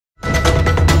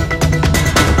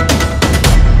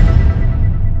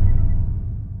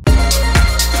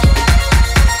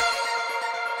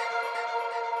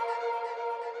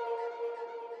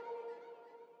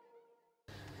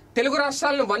తెలుగు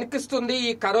రాష్ట్రాలను వణికిస్తుంది ఈ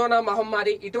కరోనా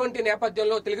మహమ్మారి. ఇటువంటి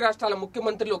నేపథ్యంలో తెలుగు రాష్ట్రాల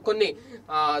ముఖ్యమంత్రులు కొన్ని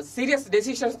సీరియస్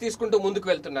డెసిషన్స్ తీసుకుంటూ ముందుకు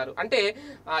వెళ్తున్నారు. అంటే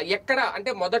ఎక్కడ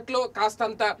అంటే మొదట్లో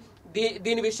కాస్తంత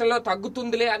దీని విషయంలో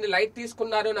తగ్గుతుందిలే అని లైట్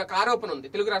తీసుకున్నారు నాకు ఆరోపణ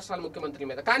ఉంది తెలుగు రాష్ట్రాల ముఖ్యమంత్రుల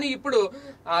మీద. కానీ ఇప్పుడు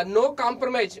నో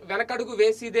కాంప్రమైజ్, వెనకడుగు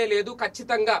వేసేదే లేదు.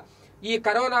 ఖచ్చితంగా ఈ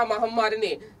కరోనా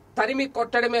మహమ్మారిని తరిమి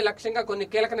కొట్టడమే లక్ష్యంగా కొన్ని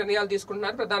కీలక నిర్ణయాలు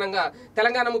తీసుకుంటున్నారు. ప్రధానంగా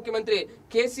తెలంగాణ ముఖ్యమంత్రి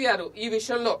కేసీఆర్ ఈ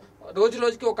విషయంలో రోజు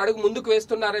రోజుకి ఒక అడుగు ముందుకు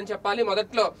వేస్తున్నారని చెప్పాలి.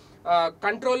 మొదట్లో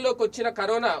కంట్రోల్లోకి వచ్చిన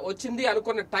కరోనా వచ్చింది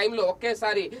అనుకున్న టైంలో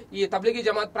ఒకేసారి ఈ తబ్లిగీ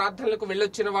జమాత్ ప్రార్థనలకు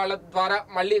వెళ్ళొచ్చిన వాళ్ళ ద్వారా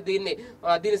మళ్ళీ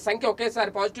దీని సంఖ్య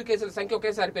ఒకేసారి పాజిటివ్ కేసుల సంఖ్య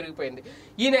ఒకేసారి పెరిగిపోయింది.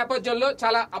 ఈ నేపథ్యంలో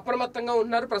చాలా అప్రమత్తంగా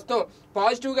ఉన్నారు. ప్రస్తుతం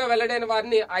పాజిటివ్ గా వెల్లడైన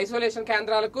వారిని ఐసోలేషన్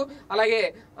కేంద్రాలకు, అలాగే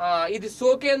ఇది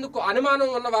సోకేందుకు అనుమానం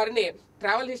ఉన్న వారిని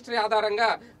ట్రావెల్ హిస్టరీ ఆధారంగా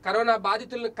కరోనా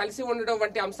బాధితులను కలిసి ఉండడం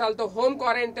వంటి అంశాలతో హోమ్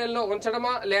క్వారంటైన్ లో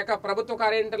ఉంచడమా లేక ప్రభుత్వ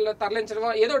క్వారంటైన్ లో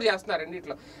తరలించడమా ఏదో చేస్తున్నారు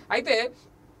అన్నింటిలో. అయితే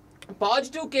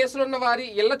పాజిటివ్ కేసులు ఉన్న వారి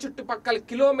ఇళ్ల చుట్టుపక్కల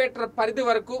కిలోమీటర్ పరిధి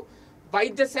వరకు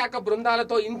వైద్య శాఖ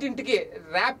బృందాలతో ఇంటింటికి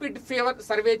rapid fever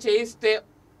survey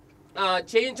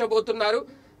చేయించబోతున్నారు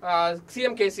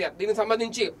CM KCR. దీనికి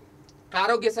సంబంధించి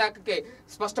ఆరోగ్య శాఖకి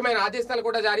స్పష్టమైన ఆదేశాలు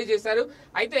కూడా జారీ చేశారు.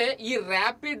 అయితే ఈ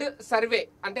ర్యాపిడ్ సర్వే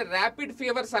అంటే ర్యాపిడ్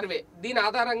ఫీవర్ సర్వే దీని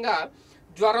ఆధారంగా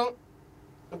జ్వరం,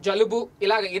 జలుబు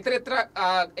ఇలాగ ఇతరితర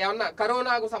ఏమన్నా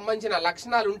కరోనాకు సంబంధించిన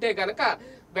లక్షణాలు ఉంటే గనక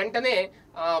వెంటనే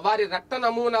వారి రక్త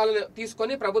నమూనాలను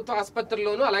తీసుకొని ప్రభుత్వ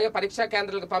ఆసుపత్రుల్లోనూ అలాగే పరీక్షా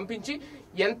కేంద్రాలకు పంపించి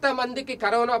ఎంతమందికి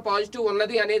కరోనా పాజిటివ్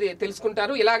ఉన్నది అనేది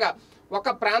తెలుసుకుంటారు. ఇలాగా ఒక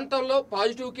ప్రాంతంలో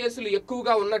పాజిటివ్ కేసులు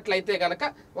ఎక్కువగా ఉన్నట్లయితే గనక,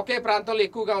 ఒకే ప్రాంతంలో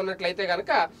ఎక్కువగా ఉన్నట్లయితే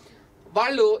గనక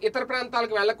వాళ్ళు ఇతర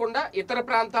ప్రాంతాలకు వెళ్లకుండా, ఇతర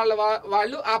ప్రాంతాల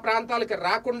వాళ్ళు ఆ ప్రాంతాలకు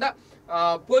రాకుండా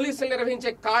పోలీసులు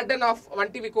నిర్వహించే కార్డన్ ఆఫ్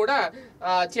వంటివి కూడా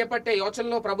చేపట్టే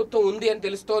యోచనలో ప్రభుత్వం ఉంది అని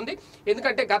తెలుస్తోంది.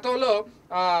 ఎందుకంటే గతంలో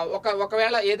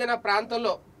ఒకవేళ ఏదైనా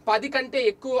ప్రాంతంలో 10 కంటే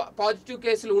ఎక్కువ పాజిటివ్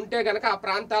కేసులు ఉంటే గనక ఆ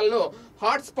ప్రాంతాలను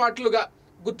హాట్స్పాట్లుగా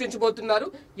గుర్తించబోతున్నారు.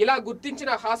 ఇలా గుర్తించిన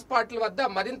హాట్స్పాట్ల వద్ద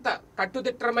మరింత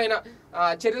కట్టుదిట్టమైన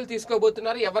చర్యలు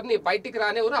తీసుకోబోతున్నారు. ఎవరిని బయటికి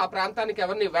రానివ్వరు, ఆ ప్రాంతానికి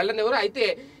ఎవరిని వెళ్ళనివ్వరు. అయితే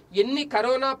ఎన్ని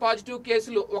కరోనా పాజిటివ్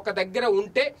కేసులు ఒక దగ్గర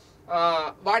ఉంటే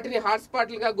వాటిని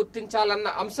హాట్స్పాట్లుగా గుర్తించాలన్న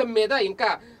అంశం మీద ఇంకా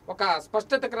ఒక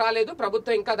స్పష్టతకు రాలేదు.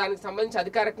 ప్రభుత్వం ఇంకా దానికి సంబంధించి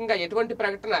అధికారికంగా ఎటువంటి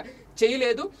ప్రకటన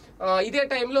చేయలేదు. ఇదే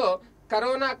టైంలో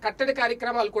కరోనా కట్టడి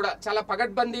కార్యక్రమాలు కూడా చాలా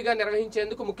పగడ్బందీగా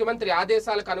నిర్వహించేందుకు ముఖ్యమంత్రి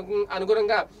ఆదేశాలకు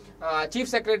అనుగుణంగా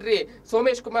చీఫ్ సెక్రటరీ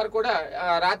సోమేష్ కుమార్ కూడా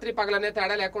రాత్రి పగలనే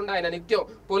తేడా లేకుండా ఆయన నిత్యం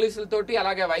పోలీసులతోటి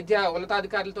అలాగే వైద్య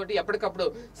ఉన్నతాధికారులతోటి ఎప్పటికప్పుడు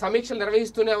సమీక్షలు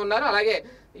నిర్వహిస్తూనే ఉన్నారు. అలాగే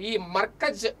ఈ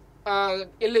మర్కజ్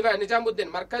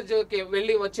నిజాముద్దీన్ మర్కజ్ కి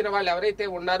వెళ్లి వచ్చిన వాళ్ళు ఎవరైతే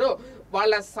ఉన్నారో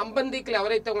వాళ్ళ సంబంధికులు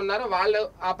ఎవరైతే ఉన్నారో వాళ్ళు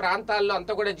ఆ ప్రాంతాల్లో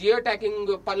అంతా కూడా జియో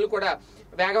ట్యాకింగ్ పనులు కూడా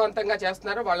వేగవంతంగా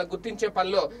చేస్తున్నారు. వాళ్ళ గుర్తించే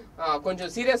పనిలో కొంచెం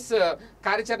సీరియస్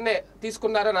కార్యాచరణ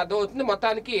తీసుకున్నారని అర్థమవుతుంది.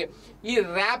 మొత్తానికి ఈ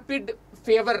ర్యాపిడ్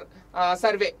ఫీవర్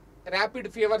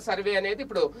సర్వే అనేది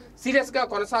ఇప్పుడు సీరియస్ గా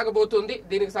కొనసాగబోతుంది.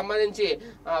 దీనికి సంబంధించి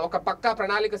ఒక పక్కా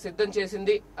ప్రణాళిక సిద్ధం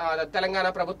చేసింది తెలంగాణ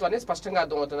ప్రభుత్వాన్ని స్పష్టంగా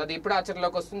అర్థమవుతుంది. అది ఇప్పుడు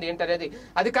ఆచరణలోకి వస్తుంది ఏంటనేది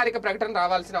అధికారిక ప్రకటన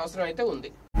రావాల్సిన అవసరం అయితే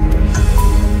ఉంది.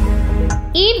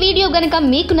 ఈ వీడియో గనుక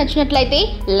మీకు నచ్చినట్లయితే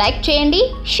లైక్ చేయండి,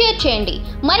 షేర్ చేయండి.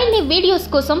 మరిన్ని వీడియోస్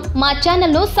కోసం మా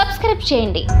ఛానల్ను సబ్స్క్రైబ్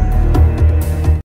చేయండి.